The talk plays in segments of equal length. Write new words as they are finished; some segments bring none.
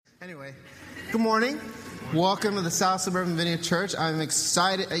Anyway, good morning. Welcome to the South Suburban Vineyard Church. I'm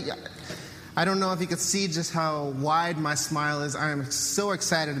excited. I don't know if you could see just how wide my smile is. I am so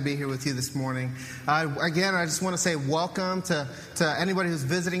excited to be here with you this morning. Again, I just want to say welcome to anybody who's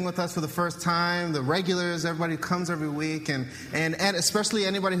visiting with us for the first time, the regulars, everybody who comes every week, and especially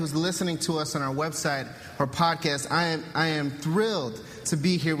anybody who's listening to us on our website or podcast. I am thrilled to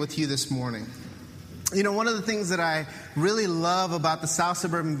be here with you this morning. You know, one of the things that I really love about the South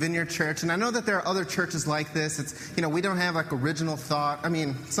Suburban Vineyard Church, and I know that there are other churches like this, it's, you know, we don't have like original thought. I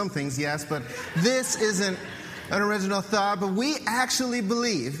mean, some things, yes, but this isn't an original thought. But we actually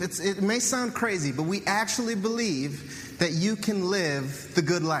believe, it may sound crazy, but we actually believe that you can live the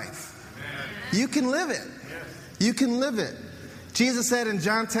good life. Amen. You can live it. Yes. You can live it. Jesus said in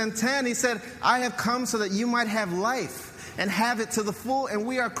John 10:10, he said, I have come so that you might have life and have it to the full, and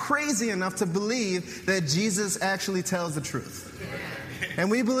we are crazy enough to believe that Jesus actually tells the truth.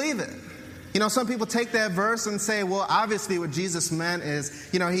 And we believe it. You know, some people take that verse and say, well, obviously what Jesus meant is,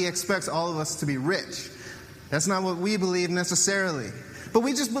 you know, he expects all of us to be rich. That's not what we believe necessarily. But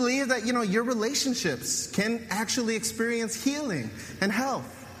we just believe that, you know, your relationships can actually experience healing and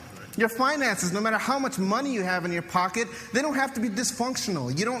health. Your finances, no matter how much money you have in your pocket, they don't have to be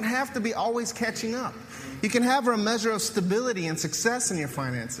dysfunctional. You don't have to be always catching up. You can have a measure of stability and success in your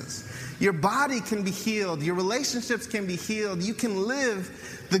finances. Your body can be healed. Your relationships can be healed. You can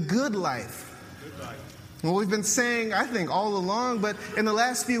live the good life. Well, we've been saying, I think, all along, but in the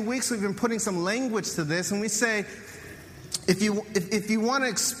last few weeks we've been putting some language to this, and we say, if you want to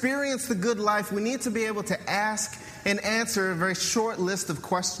experience the good life, we need to be able to ask and answer a very short list of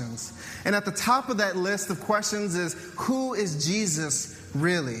questions. And at the top of that list of questions is, who is Jesus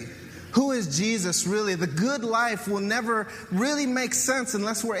really? Who is Jesus really? The good life will never really make sense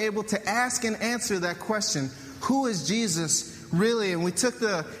unless we're able to ask and answer that question. Who is Jesus really? And we took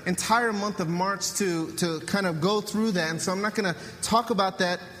the entire month of March to kind of go through that. And so I'm not going to talk about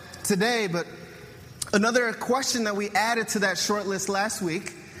that today, but another question that we added to that short list last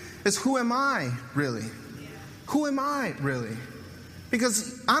week is, who am I really? Who am I really?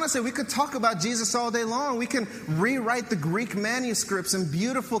 Because honestly, we could talk about Jesus all day long. We can rewrite the Greek manuscripts in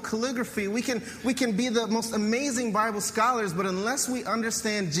beautiful calligraphy. We can be the most amazing Bible scholars, but unless we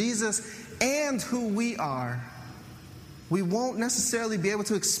understand Jesus and who we are, we won't necessarily be able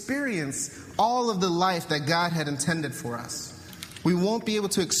to experience all of the life that God had intended for us. We won't be able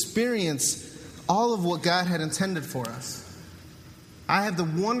to experience all of what God had intended for us. I have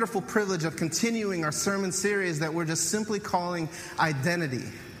the wonderful privilege of continuing our sermon series that we're just simply calling Identity.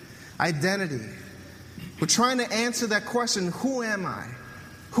 Identity. We're trying to answer that question, who am I?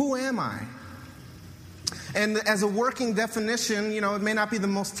 Who am I? And as a working definition, you know, it may not be the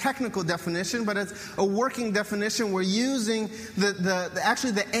most technical definition, but as a working definition, we're using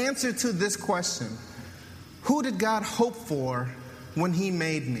the answer to this question. Who did God hope for when he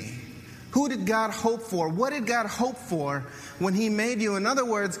made me? Who did God hope for? What did God hope for when he made you? In other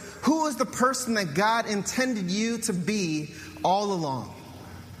words, who is the person that God intended you to be all along?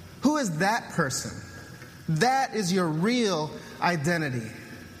 Who is that person? That is your real identity.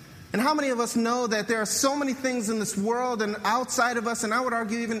 And how many of us know that there are so many things in this world and outside of us, and I would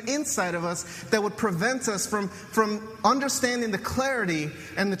argue even inside of us, that would prevent us from understanding the clarity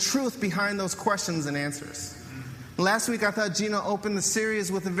and the truth behind those questions and answers? Last week, I thought Gina opened the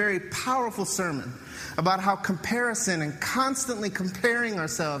series with a very powerful sermon about how comparison and constantly comparing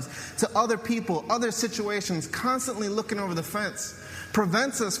ourselves to other people, other situations, constantly looking over the fence,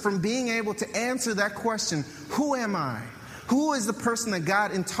 prevents us from being able to answer that question, who am I? Who is the person that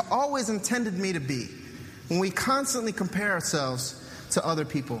God always intended me to be? When we constantly compare ourselves to other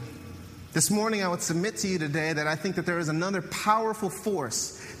people. This morning, I would submit to you today that I think that there is another powerful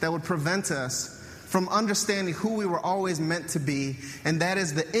force that would prevent us from understanding who we were always meant to be, and that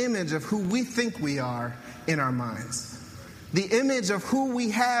is the image of who we think we are in our minds. The image of who we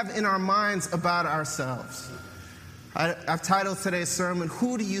have in our minds about ourselves. I've titled today's sermon,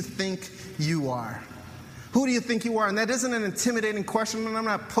 Who Do You Think You Are? Who do you think you are? And that isn't an intimidating question, and I'm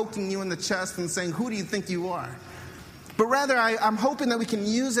not poking you in the chest and saying, who do you think you are? But rather, I'm hoping that we can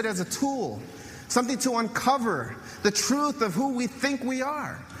use it as a tool, something to uncover the truth of who we think we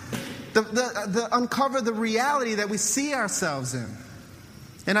are. The uncover the reality that we see ourselves in.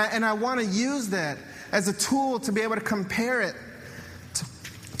 And I want to use that as a tool to be able to compare it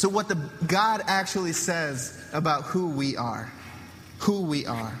to what God actually says about who we are. Who we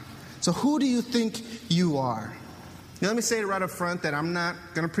are. So who do you think you are? Now, let me say it right up front that I'm not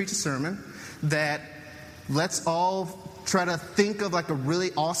going to preach a sermon that let's all try to think of like a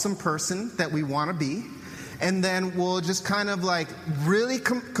really awesome person that we want to be. and then we'll just kind of like really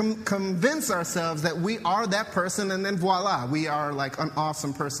convince ourselves that we are that person, and then voila, we are like an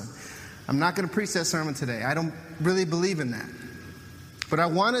awesome person. I'm not going to preach that sermon today. I don't really believe in that. What I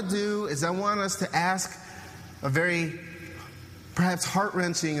want to do is I want us to ask a very, perhaps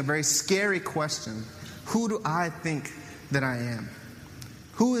heart-wrenching, a very scary question. Who do I think that I am?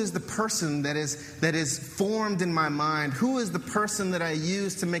 Who is the person that is formed in my mind? Who is the person that I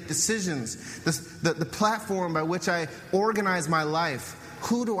use to make decisions? The platform by which I organize my life.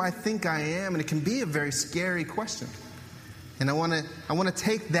 Who do I think I am? And it can be a very scary question. And I want to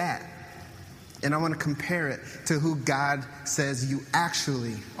take that and I want to compare it to who God says you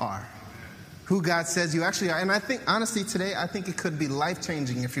actually are. Who God says you actually are. And I think, honestly, today, I think it could be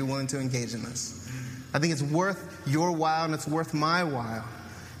life-changing if you're willing to engage in this. I think it's worth your while and it's worth my while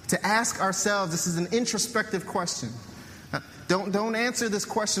to ask ourselves. This is an introspective question. Don't answer this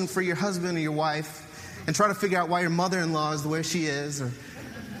question for your husband or your wife and try to figure out why your mother-in-law is the way she is or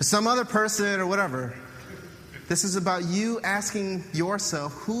some other person or whatever. This is about you asking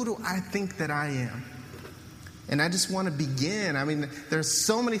yourself, who do I think that I am? And I just want to begin. I mean, there's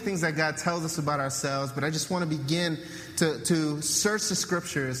so many things that God tells us about ourselves, but I just want to begin to search the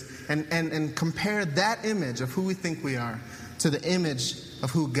scriptures and compare that image of who we think we are to the image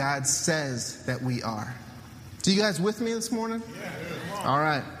of who God says that we are. Do you guys with me this morning? Yeah. All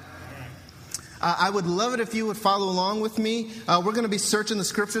right. I would love it if you would follow along with me. We're going to be searching the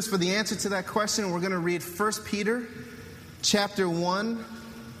scriptures for the answer to that question. We're going to read 1 Peter chapter 1,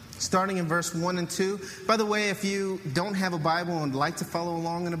 starting in verse 1 and 2. By the way, if you don't have a Bible and would like to follow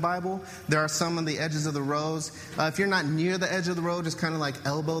along in a Bible, there are some on the edges of the rows. If you're not near the edge of the row, just kind of like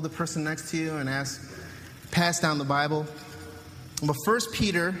elbow the person next to you and pass down the Bible. But 1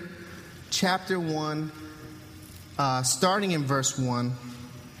 Peter chapter 1, starting in verse 1.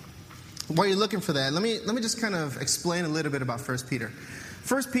 While you're looking for that, let me just kind of explain a little bit about 1 Peter.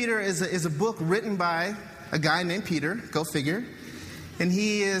 1 Peter is a book written by a guy named Peter, go figure. And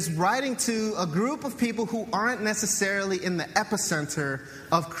he is writing to a group of people who aren't necessarily in the epicenter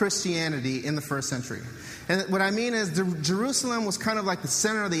of Christianity in the first century. And what I mean is Jerusalem was kind of like the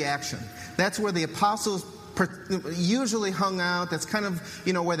center of the action. That's where the apostles usually hung out. That's kind of,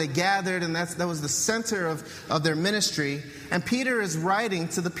 where they gathered, and that was the center of their ministry. And Peter is writing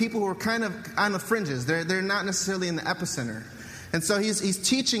to the people who are kind of on the fringes. They're not necessarily in the epicenter. And so he's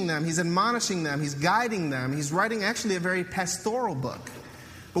teaching them, he's admonishing them, he's guiding them. He's writing actually a very pastoral book.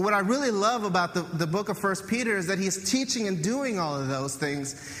 But what I really love about the book of 1 Peter is that he's teaching and doing all of those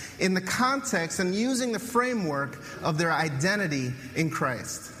things in the context and using the framework of their identity in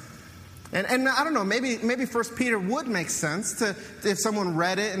Christ. And I don't know, maybe 1 Peter would make sense if someone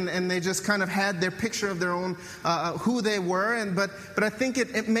read it and they just kind of had their picture of their own, who they were. But I think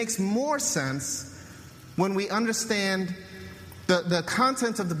it makes more sense when we understand the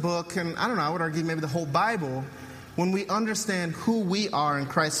content of the book, and I don't know, I would argue maybe the whole Bible, when we understand who we are in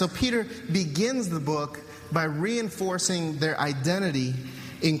Christ. So Peter begins the book by reinforcing their identity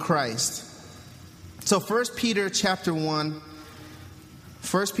in Christ. So 1 Peter chapter 1,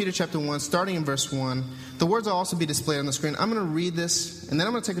 starting in verse 1. The words will also be displayed on the screen. I'm going to read this, and then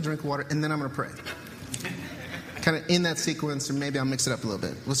I'm going to take a drink of water, and then I'm going to pray. Kind of in that sequence, or maybe I'll mix it up a little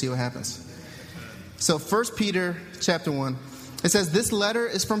bit. We'll see what happens. So 1 Peter chapter 1. It says, "This letter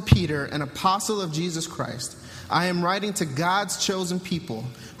is from Peter, an apostle of Jesus Christ. I am writing to God's chosen people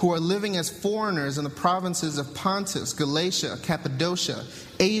who are living as foreigners in the provinces of Pontus, Galatia, Cappadocia,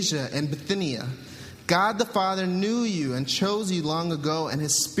 Asia, and Bithynia. God the Father knew you and chose you long ago, and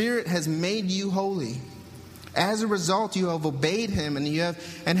His Spirit has made you holy. As a result, you have obeyed Him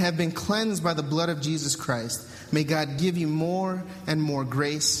and have been cleansed by the blood of Jesus Christ. May God give you more and more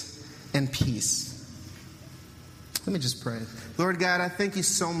grace and peace." Let me just pray. Lord God, I thank you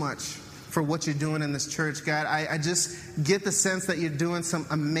so much for what you're doing in this church, God. I just get the sense that you're doing some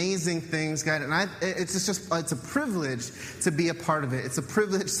amazing things, God. And it's a privilege to be a part of it. It's a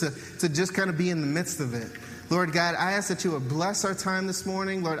privilege to just kind of be in the midst of it. Lord God, I ask that you would bless our time this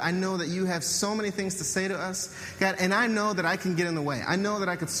morning. Lord, I know that you have so many things to say to us, God, and I know that I can get in the way. I know that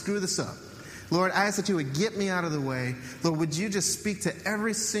I could screw this up. Lord, I ask that you would get me out of the way. Lord, would you just speak to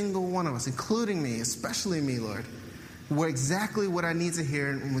every single one of us, including me, especially me, Lord, exactly what I need to hear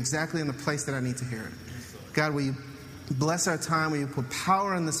and exactly in the place that I need to hear it. God, will you bless our time? Will you put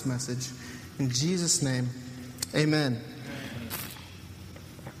power in this message? In Jesus' name, amen.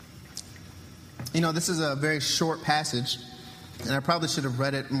 This is a very short passage, and I probably should have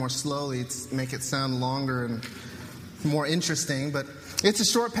read it more slowly to make it sound longer and more interesting, but it's a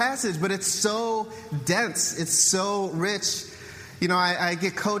short passage, but it's so dense, it's so rich. You know, I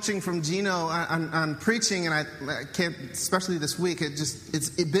get coaching from Gino on preaching, and I can't, especially this week, it's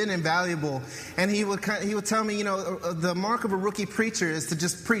been invaluable. And he would tell me, you know, the mark of a rookie preacher is to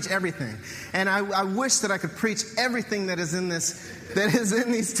just preach everything. And I wish that I could preach everything that is in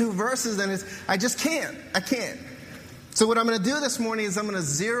these two verses, and I just can't. I can't. So what I'm going to do this morning is I'm going to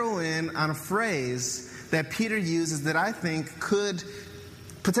zero in on a phrase that Peter uses that I think could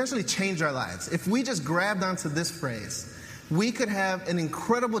potentially change our lives. If we just grabbed onto this phrase, we could have an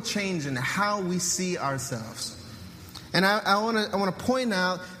incredible change in how we see ourselves. And I want to point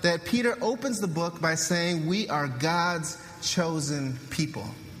out that Peter opens the book by saying we are God's chosen people.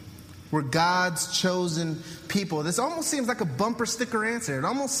 We're God's chosen people. This almost seems like a bumper sticker answer. It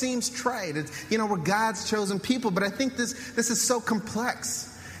almost seems trite. We're God's chosen people. But I think this is so complex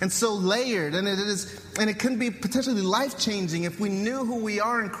and so layered, and it can be potentially life-changing if we knew who we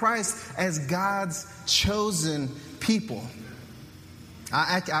are in Christ as God's chosen people.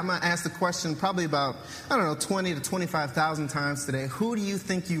 I'm going to ask the question probably about, 20 to 25,000 times today. Who do you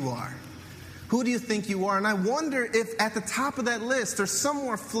think you are? Who do you think you are? And I wonder if at the top of that list, or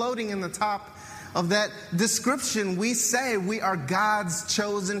somewhere floating in the top of that description, we say we are God's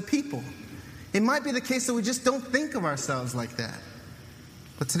chosen people. It might be the case that we just don't think of ourselves like that.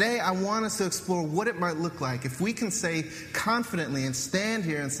 But today I want us to explore what it might look like if we can say confidently and stand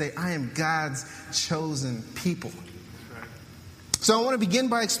here and say, I am God's chosen people. So I want to begin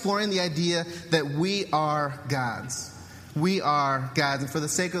by exploring the idea that we are God's. We are God's. And for the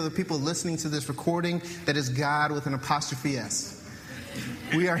sake of the people listening to this recording, that is God with an apostrophe S.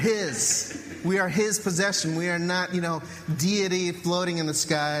 We are His. We are His possession. We are not, deity floating in the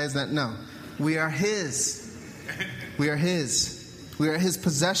skies. No. We are His. We are His. We are His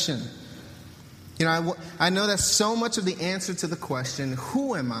possession. I know that so much of the answer to the question,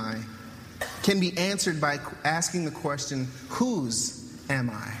 who am I, can be answered by asking the question, whose am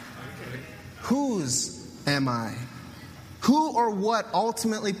I? Whose am I? Who or what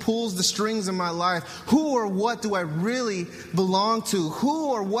ultimately pulls the strings in my life? Who or what do I really belong to?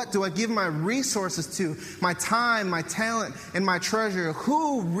 Who or what do I give my resources to? My time, my talent, and my treasure?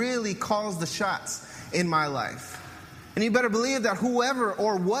 Who really calls the shots in my life? And you better believe that whoever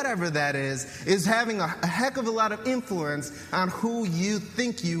or whatever that is having a heck of a lot of influence on who you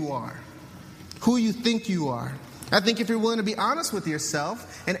think you are. Who you think you are. I think if you're willing to be honest with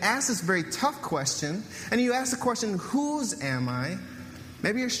yourself and ask this very tough question, and you ask the question, whose am I?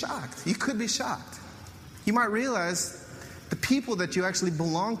 Maybe you're shocked. You could be shocked. You might realize the people that you actually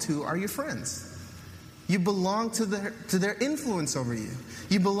belong to are your friends. You belong to their influence over you.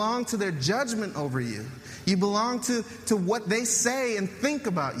 You belong to their judgment over you. You belong to what they say and think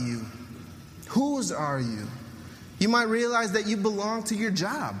about you. Whose are you? You might realize that you belong to your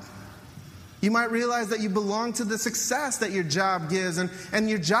job. You might realize that you belong to the success that your job gives, and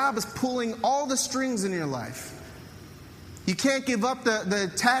your job is pulling all the strings in your life. You can't give up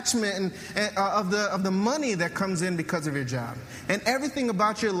the attachment of the money that comes in because of your job. And everything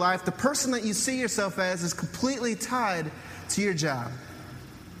about your life, the person that you see yourself as, is completely tied to your job.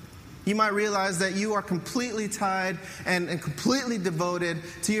 You might realize that you are completely tied and completely devoted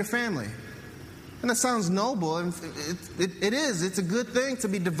to your family. And that sounds noble, and it is. It's a good thing to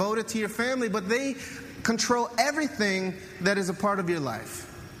be devoted to your family, but they control everything that is a part of your life.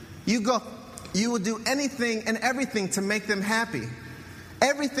 You will do anything and everything to make them happy.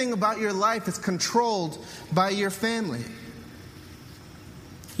 Everything about your life is controlled by your family.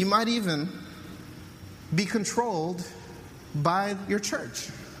 You might even be controlled by your church.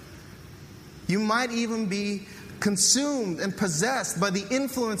 You might even be consumed and possessed by the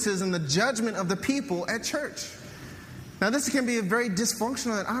influences and the judgment of the people at church. Now, this can be a very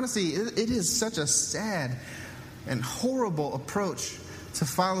dysfunctional, and honestly, it is such a sad and horrible approach to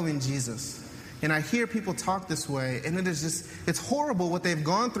following Jesus. And I hear people talk this way, and it's horrible what they've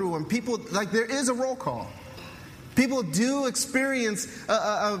gone through when people, there is a roll call. People do experience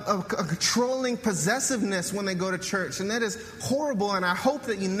a controlling possessiveness when they go to church, and that is horrible, and I hope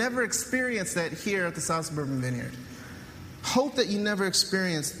that you never experience that here at the South Suburban Vineyard. Hope that you never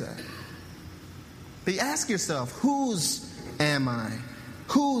experience that. But you ask yourself, whose am I?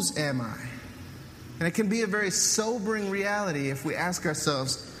 Whose am I? And it can be a very sobering reality if we ask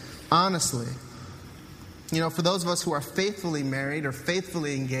ourselves honestly. For those of us who are faithfully married or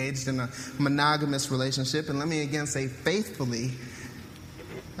faithfully engaged in a monogamous relationship, and let me again say faithfully,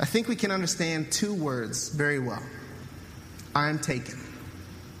 I think we can understand two words very well. I'm taken.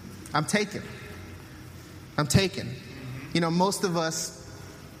 I'm taken. I'm taken. Most of us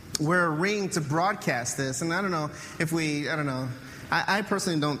wear a ring to broadcast this, and I don't know. I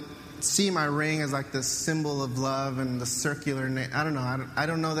personally don't see my ring as like this symbol of love and the circular I don't know. I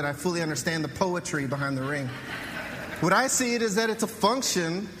don't know that I fully understand the poetry behind the ring. What I see it is that it's a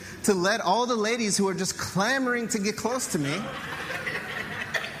function to let all the ladies who are just clamoring to get close to me,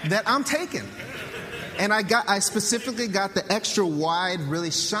 that I'm taken. And I specifically got the extra wide,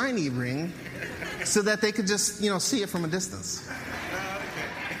 really shiny ring so that they could just, see it from a distance.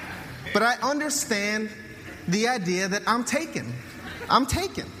 But I understand the idea that I'm taken. I'm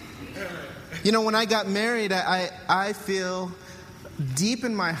taken. When I got married, I feel deep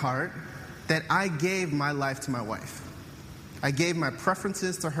in my heart that I gave my life to my wife. I gave my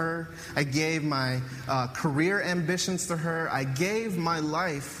preferences to her. I gave my career ambitions to her. I gave my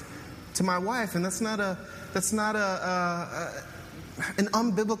life to my wife, and that's not an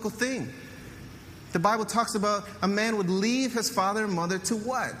unbiblical thing. The Bible talks about a man would leave his father and mother to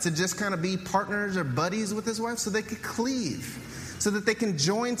what? To just kind of be partners or buddies with his wife so they could cleave, so that they can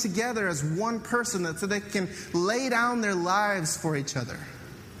join together as one person, so they can lay down their lives for each other.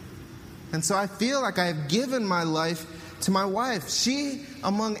 And so I feel like I have given my life to my wife. She,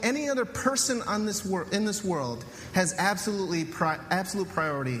 among any other person in this world, has absolute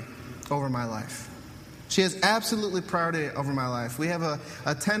priority over my life. She has absolutely priority over my life. We have a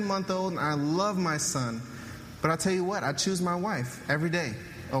 10-month-old, and I love my son. But I'll tell you what, I choose my wife every day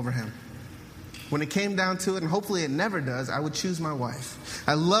over him. When it came down to it, and hopefully it never does, I would choose my wife.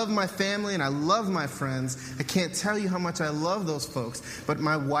 I love my family and I love my friends. I can't tell you how much I love those folks, but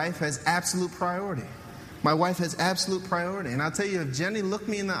my wife has absolute priority. My wife has absolute priority. And I'll tell you, if Jenny looked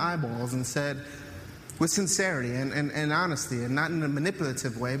me in the eyeballs and said, with sincerity and honesty, and not in a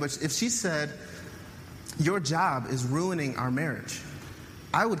manipulative way, but if she said, your job is ruining our marriage,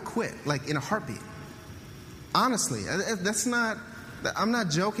 I would quit, like in a heartbeat. Honestly, I'm not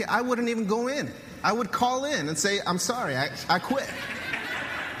joking. I wouldn't even go in. I would call in and say, I'm sorry, I quit.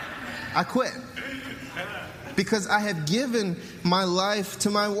 I quit. Because I have given my life to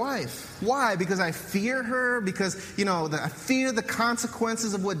my wife. Why? Because I fear her? Because, I fear the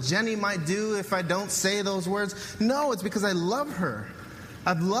consequences of what Jenny might do if I don't say those words? No, it's because I love her.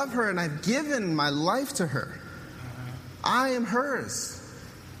 I've loved her and I've given my life to her. I am hers.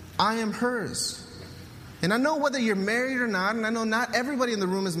 I am hers. And I know whether you're married or not, and I know not everybody in the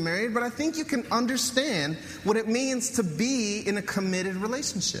room is married, but I think you can understand what it means to be in a committed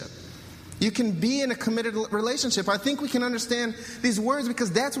relationship. You can be in a committed relationship. I think we can understand these words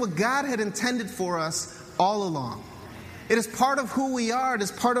because that's what God had intended for us all along. It is part of who we are. It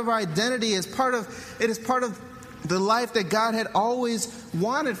is part of our identity. It is part of the life that God had always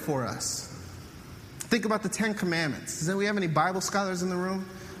wanted for us. Think about the 10 Commandments. Do we have any Bible scholars in the room?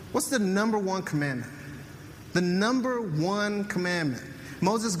 What's the number one commandment? The number one commandment.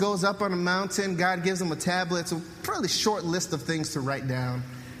 Moses goes up on a mountain. God gives him a tablet. It's a fairly short list of things to write down.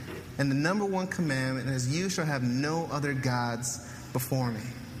 And the number one commandment is, you shall have no other gods before me.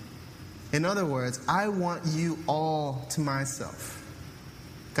 In other words, I want you all to myself.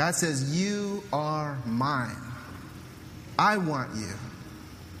 God says, you are mine. I want you.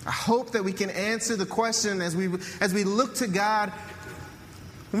 I hope that we can answer the question as we look to God.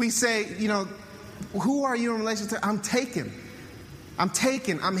 We say, who are you in relation to? I'm taken. I'm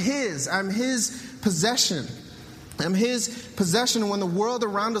taken. I'm His. I'm His possession. I'm His possession when the world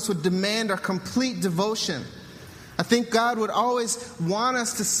around us would demand our complete devotion. I think God would always want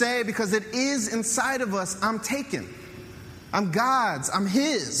us to say, because it is inside of us, I'm taken. I'm God's. I'm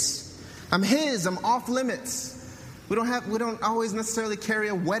His. I'm His. I'm off limits. We don't always necessarily carry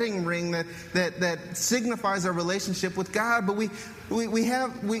a wedding ring that signifies our relationship with God, but we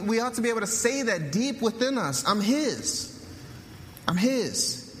ought to be able to say that deep within us. I'm His. I'm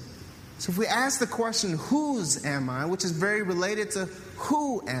His. So if we ask the question, whose am I, which is very related to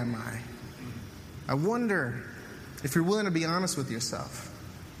who am I wonder if you're willing to be honest with yourself.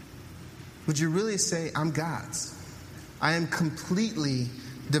 Would you really say, I'm God's? I am completely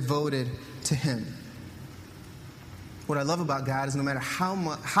devoted to Him. What I love about God is no matter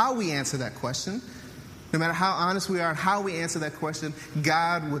how we answer that question, no matter how honest we are and how we answer that question,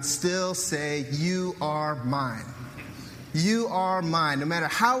 God would still say, you are mine. You are mine. No matter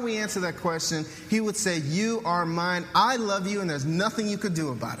how we answer that question, He would say, you are mine. I love you, and there's nothing you could do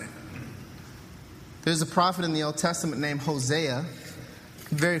about it. There's a prophet in the Old Testament named Hosea.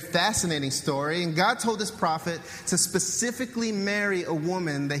 Very fascinating story. And God told this prophet to specifically marry a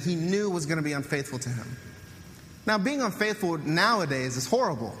woman that he knew was going to be unfaithful to him. Now, being unfaithful nowadays is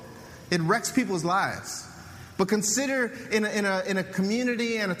horrible. It wrecks people's lives. But consider in a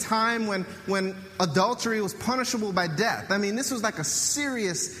community and a time when adultery was punishable by death. I mean, this was like a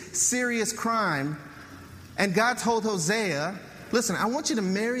serious crime. And God told Hosea listen, I want you to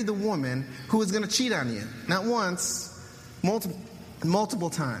marry the woman who is going to cheat on you. Not once, multiple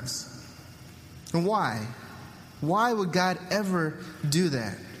times. And why? Why would God ever do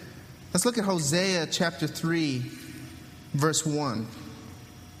that? Let's look at Hosea chapter 3, verse 1.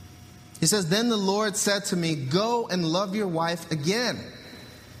 He says, "Then the Lord said to me, go and love your wife again.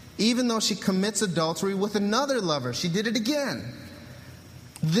 Even though she commits adultery with another lover," she did it again.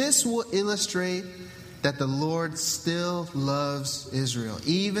 "This will illustrate that the Lord still loves Israel,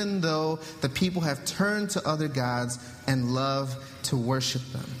 even though the people have turned to other gods and love to worship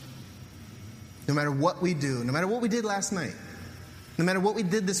them." No matter what we do, no matter what we did last night, no matter what we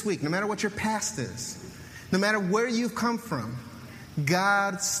did this week, no matter what your past is, no matter where you've come from,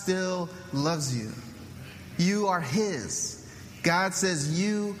 God still loves you. You are His. God says,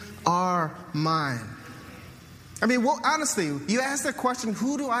 "You are mine." I mean, well, honestly, you ask that question,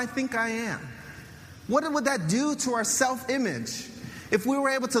 who do I think I am? What would that do to our self-image if we were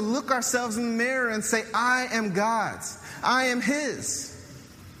able to look ourselves in the mirror and say, I am God's. I am His.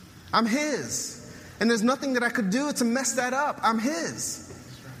 I'm His. And there's nothing that I could do to mess that up. I'm His.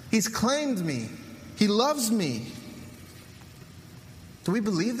 He's claimed me. He loves me. Do we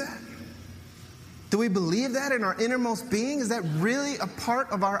believe that? Do we believe that in our innermost being? Is that really a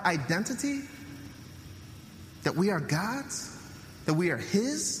part of our identity? That we are God's? That we are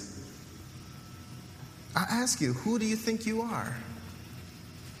His? I ask you, who do you think you are?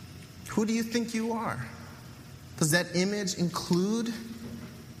 Who do you think you are? Does that image include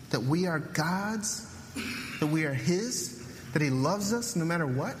that we are God's? That we are His? That He loves us no matter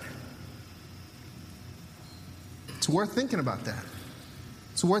what? It's worth thinking about that.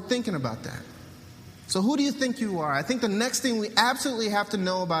 It's worth thinking about that. So who do you think you are? I think the next thing we absolutely have to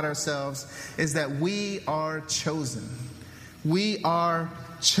know about ourselves is that we are chosen. We are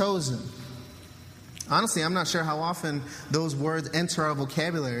chosen. Honestly, I'm not sure how often those words enter our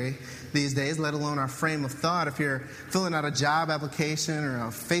vocabulary these days, let alone our frame of thought. If you're filling out a job application or a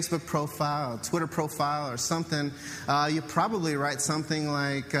Facebook profile, a Twitter profile or something, you probably write something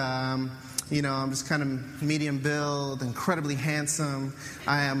like, I'm just kind of medium build, incredibly handsome.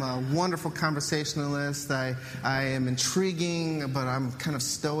 I am a wonderful conversationalist. I am intriguing, but I'm kind of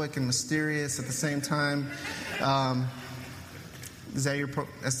stoic and mysterious at the same time. Is that your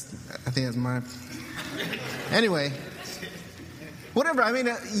I think that's mine. Anyway, whatever. I mean,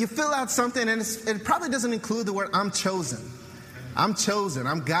 you fill out something, and it probably doesn't include the word "I'm chosen." I'm chosen.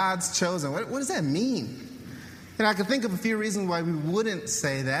 I'm God's chosen. What does that mean? And I can think of a few reasons why we wouldn't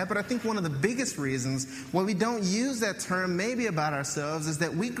say that, but I think one of the biggest reasons why we don't use that term maybe about ourselves is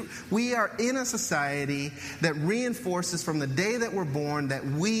that we are in a society that reinforces from the day that we're born that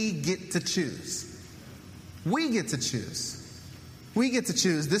we get to choose. We get to choose. We get to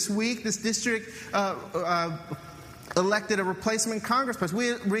choose. This week, this district elected a replacement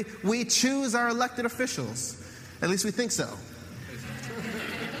congressperson. We choose our elected officials. At least we think so.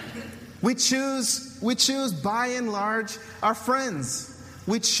 We choose by and large our friends.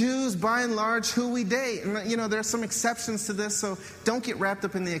 We choose by and large who we date. And there are some exceptions to this, so don't get wrapped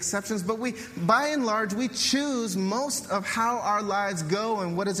up in the exceptions. But by and large, we choose most of how our lives go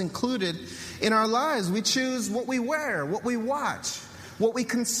and what is included in our lives. We choose what we wear, what we watch, what we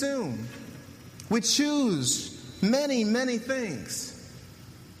consume. We choose many, many things.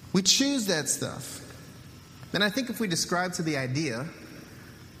 We choose that stuff. And I think if we describe to the idea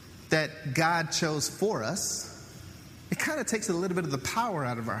that God chose for us, it kind of takes a little bit of the power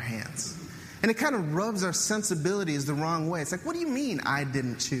out of our hands. And it kind of rubs our sensibilities the wrong way. It's like, what do you mean I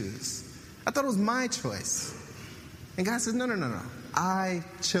didn't choose? I thought it was my choice. And God says, no. I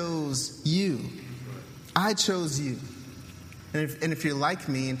chose you. I chose you. And if you're like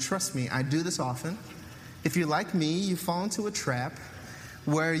me, and trust me, I do this often. If you're like me, you fall into a trap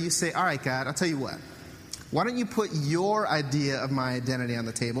where you say, all right, God, I'll tell you what. Why don't you put your idea of my identity on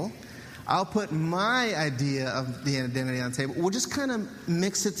the table? I'll put my idea of the identity on the table. We'll just kind of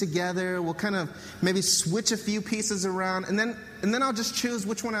mix it together. We'll kind of maybe switch a few pieces around, and then I'll just choose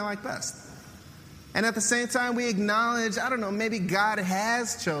which one I like best. And at the same time, we acknowledge, maybe God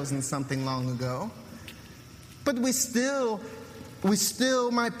has chosen something long ago, but we still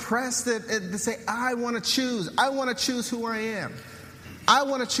might press it to say, I want to choose. I want to choose who I am. I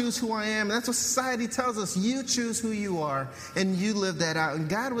want to choose who I am. And that's what society tells us. You choose who you are, and you live that out. And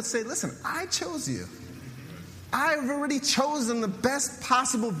God would say, listen, I chose you. I've already chosen the best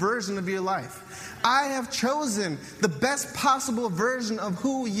possible version of your life. I have chosen the best possible version of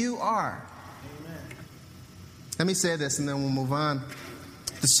who you are. Amen. Let me say this, and then we'll move on.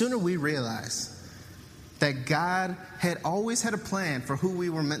 The sooner we realize that God had always had a plan for who we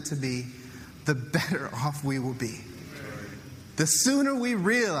were meant to be, the better off we will be. the sooner we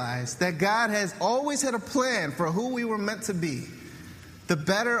realize that God has always had a plan for who we were meant to be, the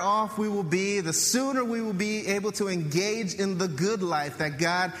better off we will be, the sooner we will be able to engage in the good life that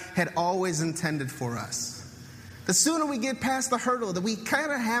God had always intended for us. The sooner we get past the hurdle that we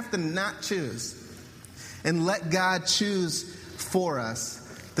kind of have to not choose and let God choose for us,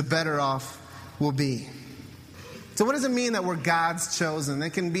 the better off we'll be. So what does it mean that we're God's chosen?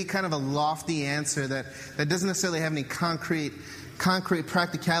 It can be kind of a lofty answer that doesn't necessarily have any concrete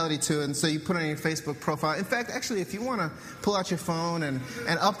practicality to it. And so you put it on your Facebook profile. In fact, actually, if you want to pull out your phone and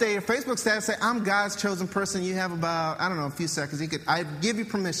update your Facebook status, say, I'm God's chosen person, you have about, a few seconds. I give you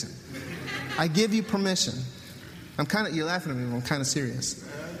permission. I give you permission. You're laughing at me, but I'm kind of serious.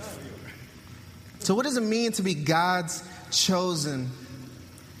 So what does it mean to be God's chosen?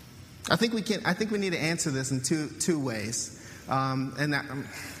 I think we need to answer this in two ways. And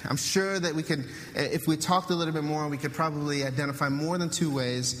I'm sure that we could, if we talked a little bit more, we could probably identify more than two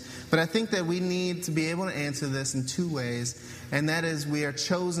ways. But I think that we need to be able to answer this in two ways. And that is, we are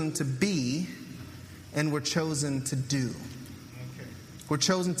chosen to be and we're chosen to do. Okay. We're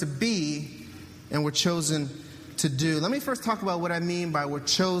chosen to be and we're chosen to do. Let me first talk about what I mean by we're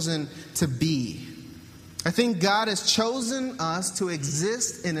chosen to be. I think God has chosen us to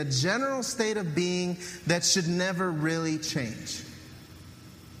exist in a general state of being that should never really change.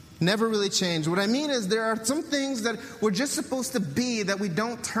 Never really change. What I mean is there are some things that we're just supposed to be that we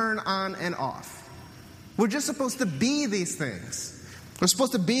don't turn on and off. We're just supposed to be these things. We're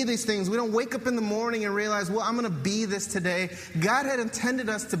supposed to be these things. We don't wake up in the morning and realize, well, I'm going to be this today. God had intended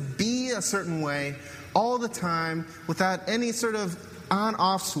us to be a certain way all the time without any sort of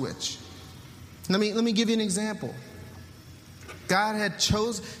on-off switch. Let me give you an example.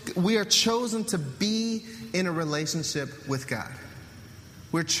 We are chosen to be in a relationship with God.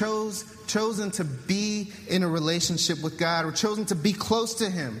 We're chosen to be in a relationship with God. We're chosen to be close to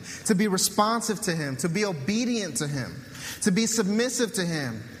Him, to be responsive to Him, to be obedient to Him, to be submissive to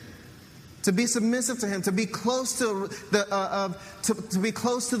Him, to be close to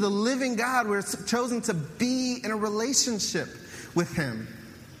the living God. We're chosen to be in a relationship with Him.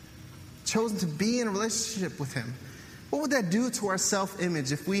 Chosen to be in a relationship with Him. What would that do to our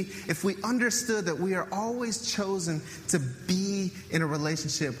self-image if we understood that we are always chosen to be in a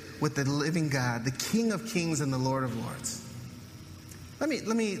relationship with the living God, the King of Kings and the Lord of Lords? Let me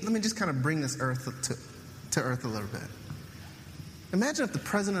just kind of bring this earth to earth a little bit. Imagine if the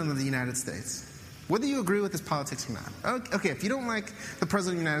President of the United States, whether you agree with his politics or not. Okay, if you don't like the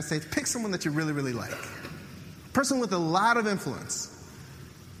President of the United States, pick someone that you really, really like. A person with a lot of influence.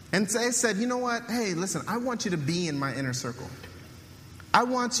 And they said, you know what? Hey, listen, I want you to be in my inner circle. I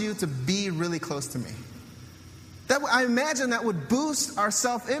want you to be really close to me. I imagine that would boost our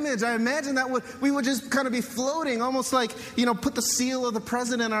self-image. I imagine that we would just kind of be floating, almost like, put the seal of the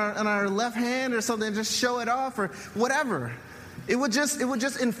president on our left hand or something and just show it off or whatever. It would just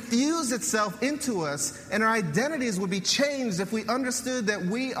infuse itself into us, and our identities would be changed if we understood that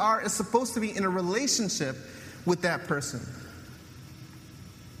we are supposed to be in a relationship with that person.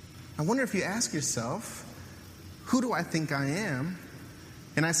 I wonder if you ask yourself, who do I think I am?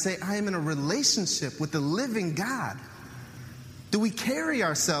 And I say, I am in a relationship with the living God. Do we carry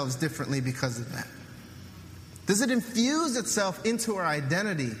ourselves differently because of that? Does it infuse itself into our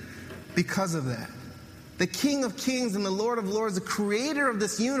identity because of that? The King of Kings and the Lord of Lords, the creator of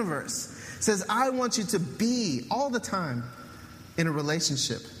this universe, says, I want you to be all the time in a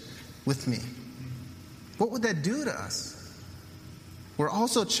relationship with me. What would that do to us? We're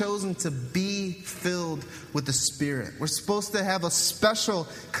also chosen to be filled with the Spirit. We're supposed to have a special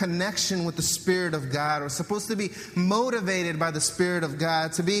connection with the Spirit of God. We're supposed to be motivated by the Spirit of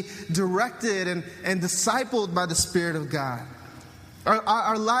God, to be directed and discipled by the Spirit of God.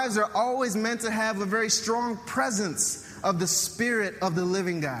 Our lives are always meant to have a very strong presence of the Spirit of the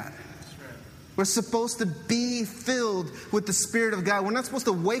living God. We're supposed to be filled with the Spirit of God. We're not supposed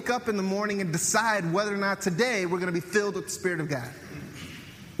to wake up in the morning and decide whether or not today we're going to be filled with the Spirit of God.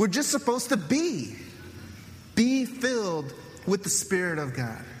 We're just supposed to be filled with the Spirit of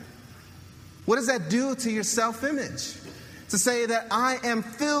God. What does that do to your self-image? To say that I am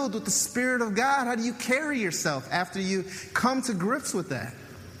filled with the Spirit of God, how do you carry yourself after you come to grips with that?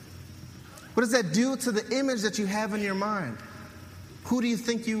 What does that do to the image that you have in your mind? Who do you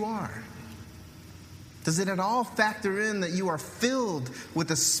think you are? Does it at all factor in that you are filled with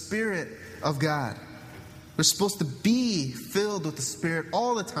the Spirit of God? We're supposed to be filled with the Spirit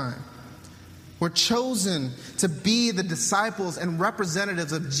all the time. We're chosen to be the disciples and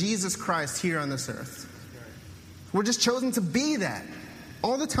representatives of Jesus Christ here on this earth. We're just chosen to be that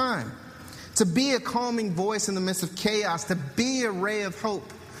all the time. to be a calming voice in the midst of chaos, to be a ray of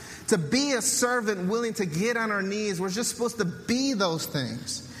hope, to be a servant willing to get on our knees. We're just supposed to be those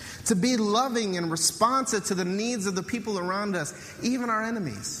things. To be loving and responsive to the needs of the people around us, even our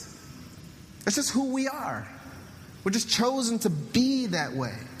enemies. That's just who we are. We're just chosen to be that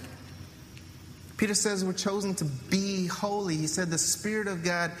way. Peter says we're chosen to be holy. He said the Spirit of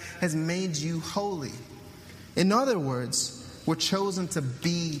God has made you holy. In other words, we're chosen to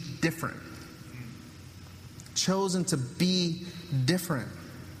be different. Chosen to be different.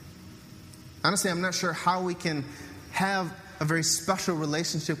 Honestly, I'm not sure how we can have a very special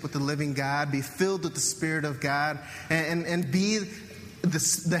relationship with the living God, be filled with the Spirit of God, and be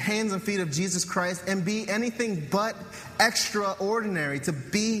the hands and feet of Jesus Christ, and be anything but extraordinary, to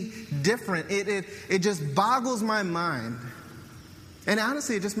be different. It just boggles my mind. And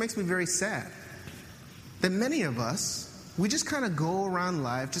honestly, it just makes me very sad that many of us, we just kind of go around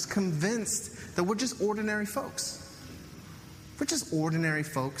life just convinced that we're just ordinary folks. We're just ordinary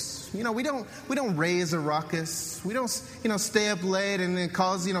folks. We don't raise a ruckus. We don't, stay up late and then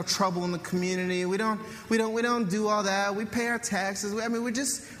cause, trouble in the community. We don't do all that. We pay our taxes. We're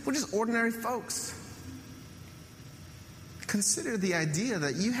just ordinary folks. Consider the idea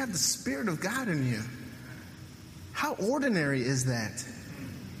that you have the Spirit of God in you. How ordinary is that?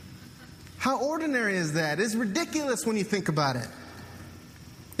 How ordinary is that? It's ridiculous when you think about it.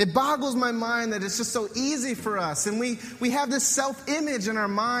 It boggles my mind that it's just so easy for us. And we have this self-image in our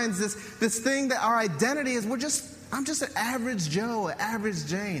minds, this thing that our identity is, I'm just an average Joe, an average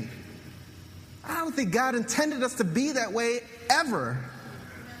Jane. I don't think God intended us to be that way ever.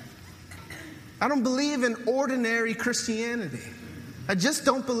 I don't believe in ordinary Christianity. I just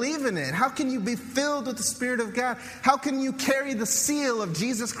don't believe in it. How can you be filled with the Spirit of God? How can you carry the seal of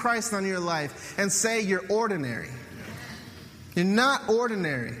Jesus Christ on your life and say you're ordinary? You're not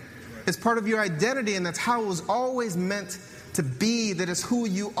ordinary. It's part of your identity, and that's how it was always meant to be. That is who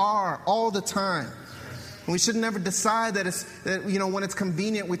you are all the time. And we should never decide that when it's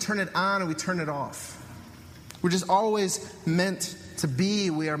convenient, we turn it on and we turn it off. We're just always meant to be.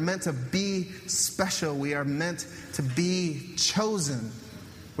 We are meant to be special. We are meant to be chosen.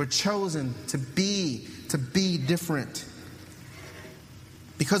 We're chosen to be different.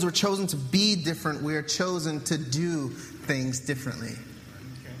 Because we're chosen to be different, we are chosen to do things differently.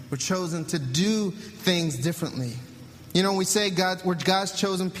 We're chosen to do things differently. When we say we're God's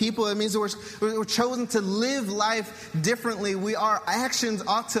chosen people, it means that we're chosen to live life differently. Our actions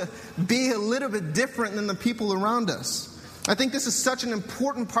ought to be a little bit different than the people around us. I think this is such an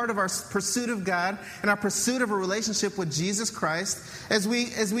important part of our pursuit of God and our pursuit of a relationship with Jesus Christ, as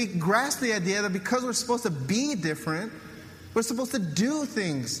we grasp the idea that because we're supposed to be different, we're supposed to do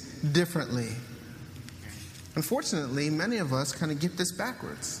things differently. Unfortunately, many of us kind of get this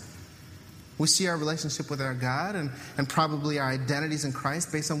backwards. We see our relationship with our God and probably our identities in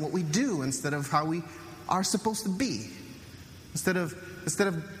Christ based on what we do instead of how we are supposed to be. Instead of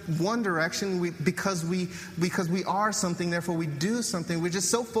one direction, because we are something, therefore we do something. We're just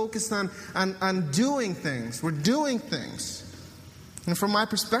so focused on doing things. We're doing things. And from my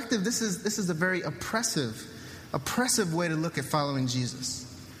perspective, this is a very oppressive way to look at following Jesus.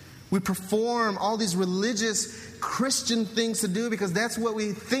 We perform all these religious Christian things to do because that's what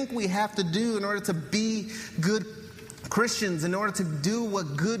we think we have to do in order to be good Christians, in order to do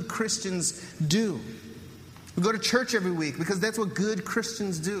what good Christians do. We go to church every week because that's what good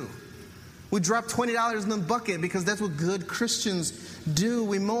Christians do. We drop $20 in the bucket because that's what good Christians do.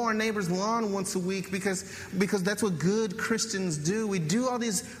 We mow our neighbor's lawn once a week because that's what good Christians do. We do all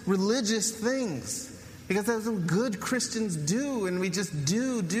these religious things because that's what good Christians do, and we just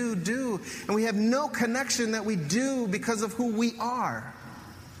do. And we have no connection that we do because of who we are.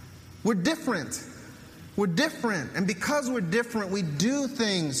 We're different. We're different. And because we're different, we do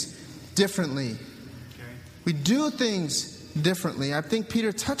things differently. We do things differently. I think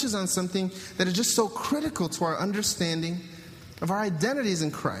Peter touches on something that is just so critical to our understanding of our identities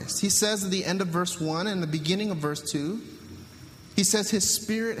in Christ. He says at the end of verse 1 and the beginning of verse 2, he says, His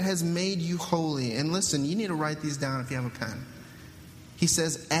Spirit has made you holy. And listen, you need to write these down if you have a pen. He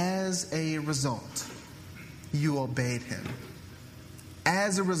says, as a result, you obeyed Him.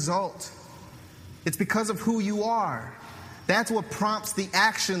 As a result. It's because of who you are. That's what prompts the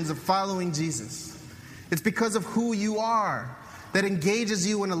actions of following Jesus. It's because of who you are that engages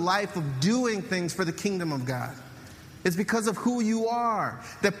you in a life of doing things for the kingdom of God. It's because of who you are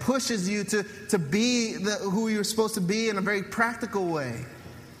that pushes you to be who you're supposed to be in a very practical way.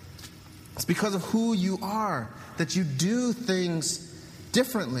 It's because of who you are that you do things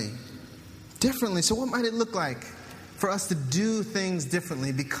differently. So what might it look like for us to do things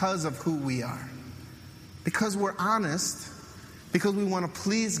differently because of who we are. Because we're honest, because we want to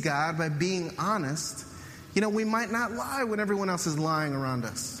please God by being honest, we might not lie when everyone else is lying around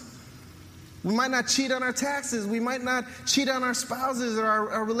us. We might not cheat on our taxes. We might not cheat on our spouses or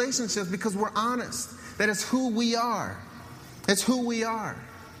our relationships because we're honest. That is who we are. It's who we are.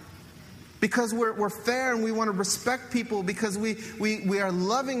 Because we're fair and we want to respect people, because we are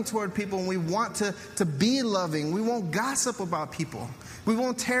loving toward people and we want to be loving. We won't gossip about people. We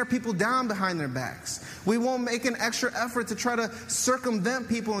won't tear people down behind their backs. We won't make an extra effort to try to circumvent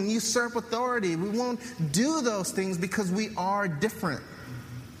people and usurp authority. We won't do those things because we are different.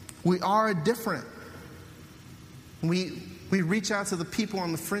 We are different. We reach out to the people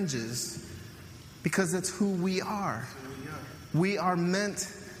on the fringes because that's who we are. We are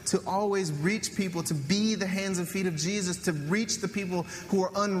meant to always reach people, to be the hands and feet of Jesus, to reach the people who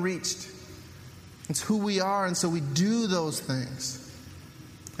are unreached. It's who we are, and so we do those things.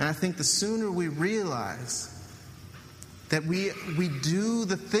 And I think the sooner we realize that we do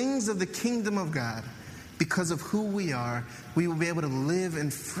the things of the kingdom of God because of who we are, we will be able to live in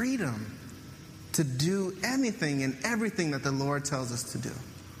freedom to do anything and everything that the Lord tells us to do.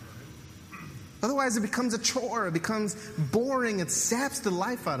 Otherwise, it becomes a chore. It becomes boring. It saps the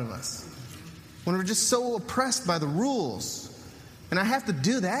life out of us when we're just so oppressed by the rules. And I have to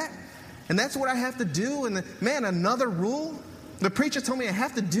do that. And that's what I have to do. And another rule? The preacher told me I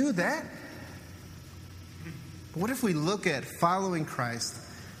have to do that. But what if we look at following Christ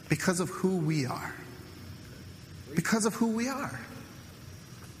because of who we are? Because of who we are.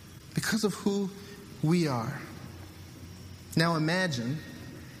 Because of who we are. Now imagine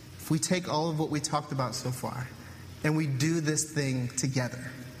if we take all of what we talked about so far and we do this thing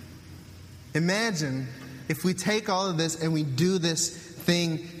together. Imagine if we take all of this and we do this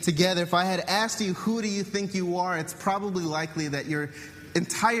thing together. If I had asked you, who do you think you are? It's probably likely that your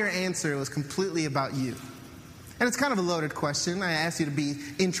entire answer was completely about you. And it's kind of a loaded question. I asked you to be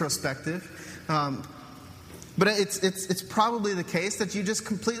introspective. But it's probably the case that you just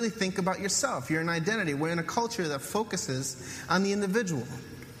completely think about yourself. You're an identity. We're in a culture that focuses on the individual.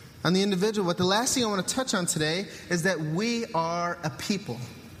 On the individual. But the last thing I want to touch on today is that we are a people.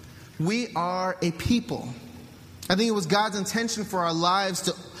 We are a people. I think it was God's intention for our lives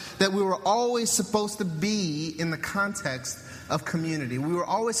that we were always supposed to be in the context of community. We were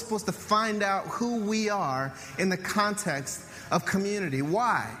always supposed to find out who we are in the context of community.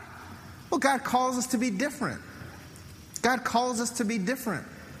 Why? Well, God calls us to be different. God calls us to be different.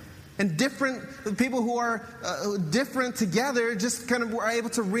 And different people who are different together just kind of were able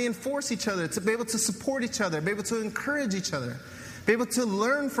to reinforce each other, to be able to support each other, be able to encourage each other, be able to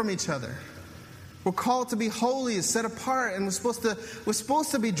learn from each other. We're called to be holy, set apart, and we're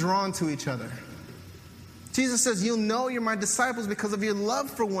supposed to be drawn to each other. Jesus says, you'll know you're my disciples because of your love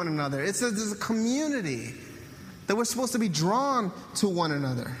for one another. It says there's a community that we're supposed to be drawn to one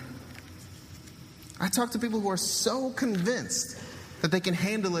another. I talk to people who are so convinced that they can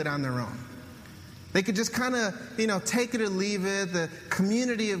handle it on their own. They could just kind of, take it or leave it. The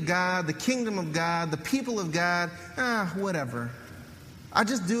community of God, the kingdom of God, the people of God, whatever. I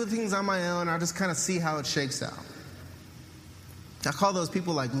just do things on my own. I just kind of see how it shakes out. I call those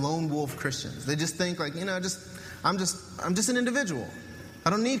people like lone wolf Christians. They just think like, I'm just an individual. I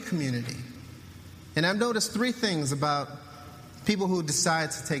don't need community. And I've noticed three things about people who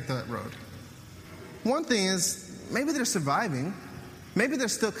decide to take that road. One thing is maybe they're surviving. Maybe they're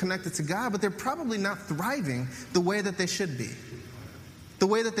still connected to God, but they're probably not thriving the way that they should be. The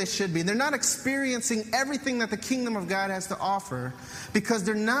way that they should be. They're not experiencing everything that the kingdom of God has to offer because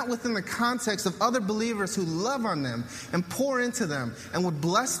they're not within the context of other believers who love on them and pour into them and would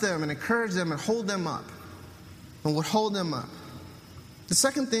bless them and encourage them and hold them up. And would hold them up. The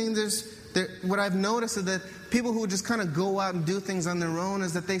second thing, what I've noticed is that people who just kind of go out and do things on their own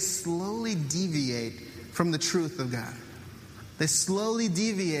is that they slowly deviate from the truth of God. They slowly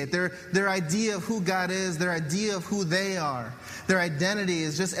deviate. Their idea of who God is, their idea of who they are, their identity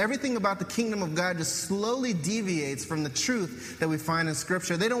is just everything about the kingdom of God just slowly deviates from the truth that we find in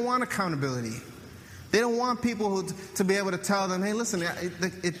Scripture. They don't want accountability. They don't want people to be able to tell them, hey, listen,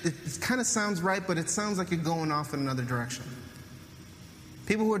 it kind of sounds right, but it sounds like you're going off in another direction.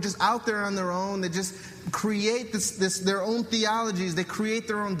 People who are just out there on their own, they just create their own theologies, they create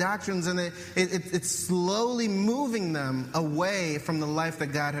their own doctrines, and it's slowly moving them away from the life that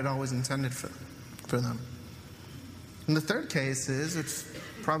God had always intended for them. And the third case which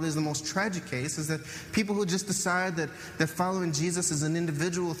probably is the most tragic case, is that people who just decide that following Jesus is an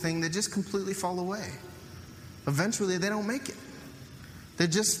individual thing, they just completely fall away. Eventually, they don't make it. They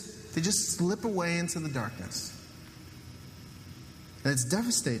just slip away into the darkness. And it's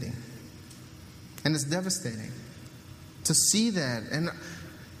devastating. And it's devastating to see that. And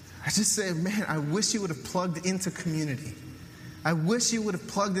I just say, man, I wish you would have plugged into community. I wish you would have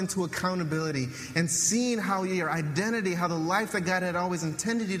plugged into accountability and seen how your identity, how the life that God had always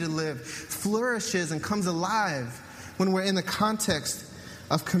intended you to live flourishes and comes alive when we're in the context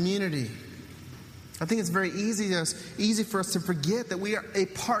of community. I think it's very easy for us to forget that we are a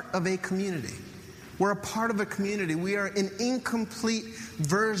part of a community. We're a part of a community. We are an incomplete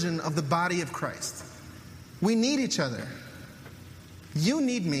version of the body of Christ. We need each other. You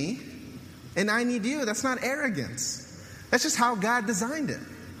need me, and I need you. That's not arrogance. That's just how God designed it.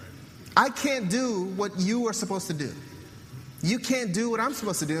 I can't do what you are supposed to do. You can't do what I'm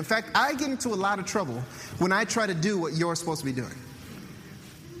supposed to do. In fact, I get into a lot of trouble when I try to do what you're supposed to be doing.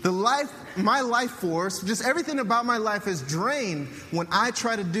 My life force, just everything about my life is drained when I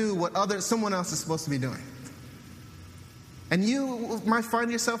try to do what someone else is supposed to be doing. And you might find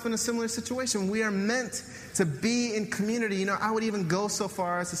yourself in a similar situation. We are meant to be in community. You know, I would even go so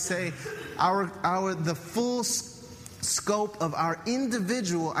far as to say the full scope of our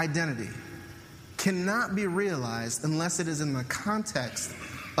individual identity cannot be realized unless it is in the context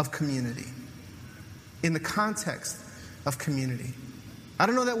of community. In the context of community. I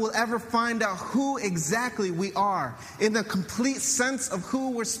don't know that we'll ever find out who exactly we are in the complete sense of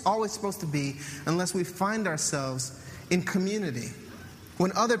who we're always supposed to be unless we find ourselves in community.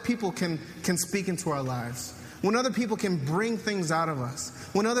 When other people can speak into our lives. When other people can bring things out of us.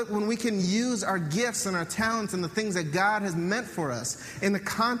 When we can use our gifts and our talents and the things that God has meant for us in the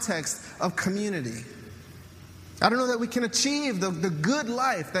context of community. I don't know that we can achieve the good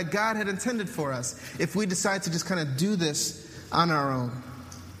life that God had intended for us if we decide to just kind of do this on our own.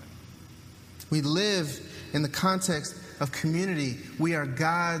 We live in the context of community. We are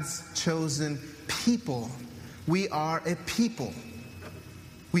God's chosen people. We are a people.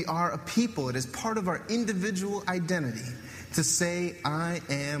 We are a people. It is part of our individual identity to say, I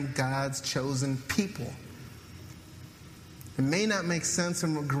am God's chosen people. It may not make sense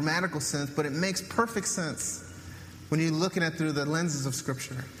in a grammatical sense, but it makes perfect sense when you're looking at it through the lenses of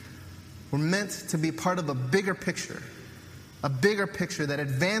Scripture. We're meant to be part of a bigger picture that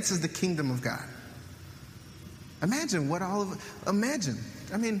advances the kingdom of God. Imagine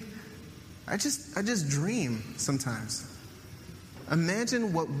I mean, I just dream sometimes.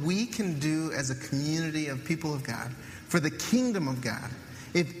 Imagine what we can do as a community of people of God for the kingdom of God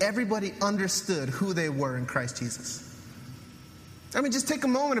if everybody understood who they were in Christ Jesus. I mean, just take a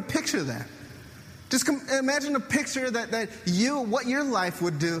moment and picture that. Just imagine a picture that what your life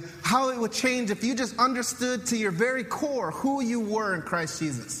would do, how it would change if you just understood to your very core who you were in Christ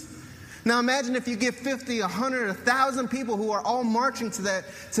Jesus. Now imagine if you get 50, 100, 1,000 people who are all marching to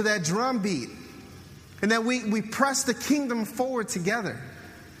that drum beat. And that we press the kingdom forward together.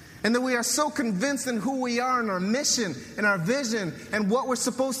 And that we are so convinced in who we are and our mission and our vision and what we're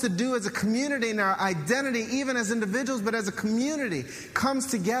supposed to do as a community and our identity, even as individuals, but as a community, comes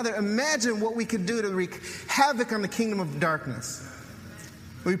together. Imagine what we could do to wreak havoc on the kingdom of darkness.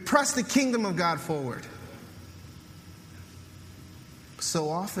 We press the kingdom of God forward. So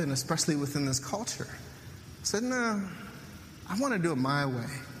often, especially within this culture, I said, no, I want to do it my way.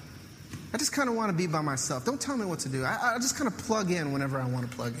 I just kind of want to be by myself. Don't tell me what to do. I just kind of plug in whenever I want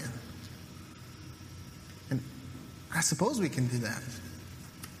to plug in. And I suppose we can do that.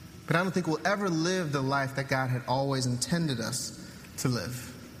 But I don't think we'll ever live the life that God had always intended us to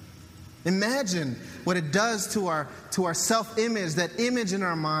live. Imagine what it does to our self-image, that image in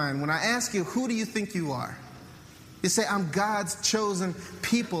our mind. When I ask you, who do you think you are? You say, I'm God's chosen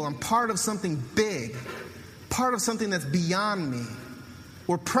people. I'm part of something big. Part of something that's beyond me.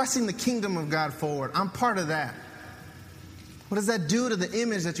 We're pressing the kingdom of God forward. I'm part of that. What does that do to the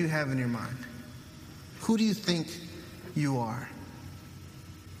image that you have in your mind? Who do you think you are?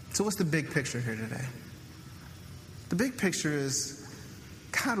 So what's the big picture here today? The big picture is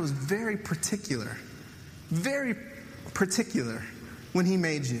God was very particular when He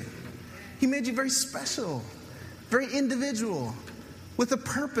made you. He made you very special, very individual, with a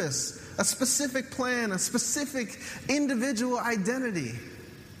purpose, a specific plan, a specific individual identity.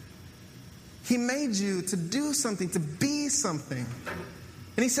 He made you to do something, to be something.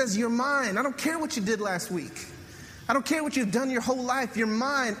 And He says, you're mine. I don't care what you did last week. I don't care what you've done your whole life. You're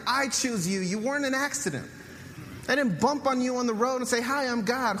mine. I choose you. You weren't an accident. I didn't bump on you on the road and say, hi, I'm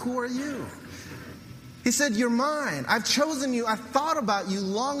God. Who are you? He said, you're mine. I've chosen you. I thought about you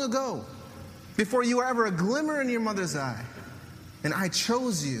long ago, before you were ever a glimmer in your mother's eye. And I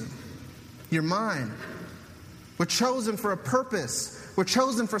chose you. You're mine. We're chosen for a purpose, We're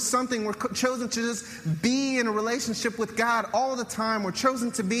chosen for something. We're chosen to just be in a relationship with God all the time. We're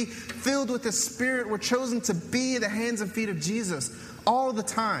chosen to be filled with the Spirit. We're chosen to be the hands and feet of Jesus all the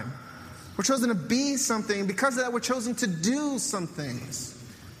time. We're chosen to be something. And because of that, we're chosen to do some things.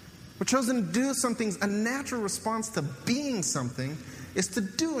 We're chosen to do some things. A natural response to being something is to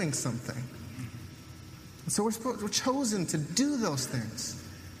doing something. And so we're chosen to do those things.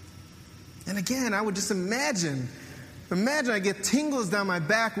 And again, I would just imagine I get tingles down my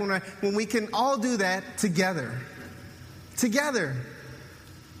back when we can all do that together. Together.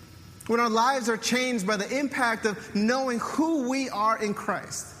 When our lives are changed by the impact of knowing who we are in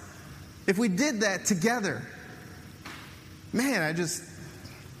Christ. If we did that together, man, I just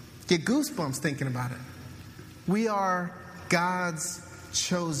get goosebumps thinking about it. We are God's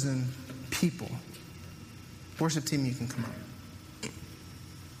chosen people. Worship team, you can come up.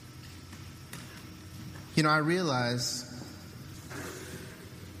 You know, I realize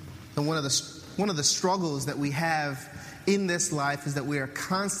that one of the struggles that we have in this life is that we are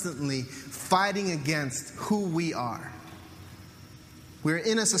constantly fighting against who we are. We're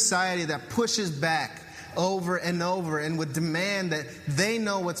in a society that pushes back over and over and would demand that they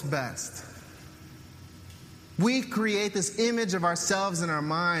know what's best. We create this image of ourselves in our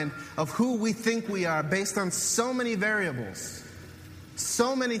mind of who we think we are based on so many variables,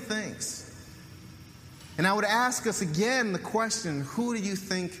 so many things. And I would ask us again the question, who do you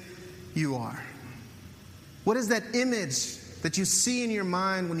think you are? What is that image that you see in your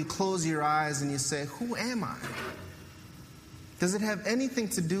mind when you close your eyes and you say, who am I? Does it have anything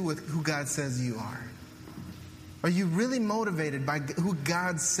to do with who God says you are? Are you really motivated by who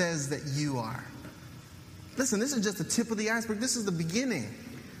God says that you are? Listen, this is just the tip of the iceberg. This is the beginning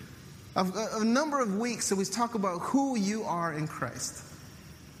of a number of weeks that we talk about who you are in Christ.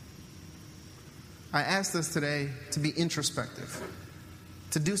 I asked us today to be introspective,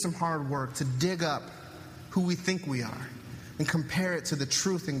 to do some hard work, to dig up who we think we are and compare it to the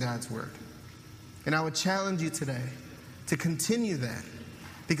truth in God's Word. And I would challenge you today to continue that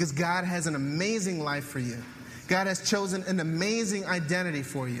because God has an amazing life for you. God has chosen an amazing identity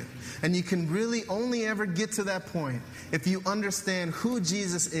for you. And you can really only ever get to that point if you understand who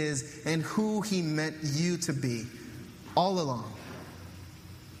Jesus is and who He meant you to be all along.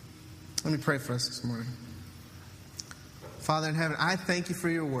 Let me pray for us this morning. Father in heaven, I thank you for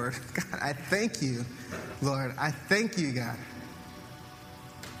your word. God, I thank you, Lord. I thank you, God.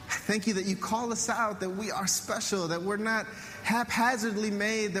 I thank you that you call us out, that we are special, that we're not haphazardly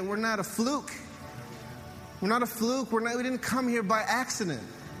made, that we're not a fluke. We're not a fluke. We didn't come here by accident.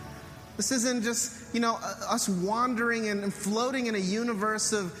 This isn't just, us wandering and floating in a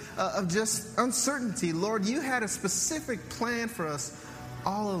universe of just uncertainty. Lord, you had a specific plan for us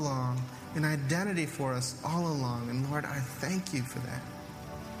all along, an identity for us all along. And Lord, I thank you for that.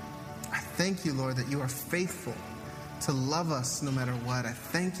 I thank you, Lord, that you are faithful to love us no matter what. I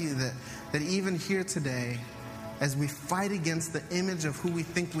thank you that even here today, as we fight against the image of who we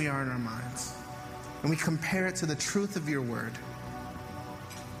think we are in our minds, and we compare it to the truth of your word,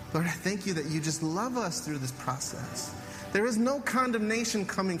 Lord, I thank you that you just love us through this process. There is no condemnation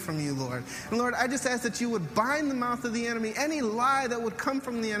coming from you, Lord. And Lord, I just ask that you would bind the mouth of the enemy, any lie that would come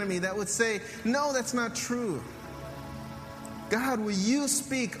from the enemy that would say, no, that's not true. God, will you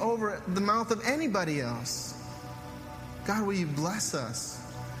speak over the mouth of anybody else? God, will you bless us?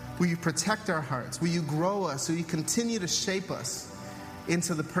 Will you protect our hearts? Will you grow us? Will you continue to shape us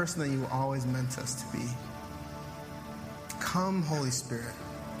into the person that you always meant us to be? Come, Holy Spirit.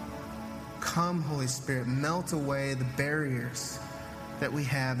 Come, Holy Spirit, melt away the barriers that we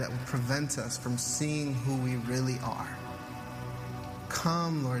have that would prevent us from seeing who we really are.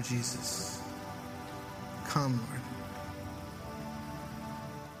 Come, Lord Jesus. Come, Lord.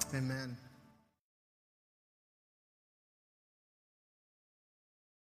 Amen.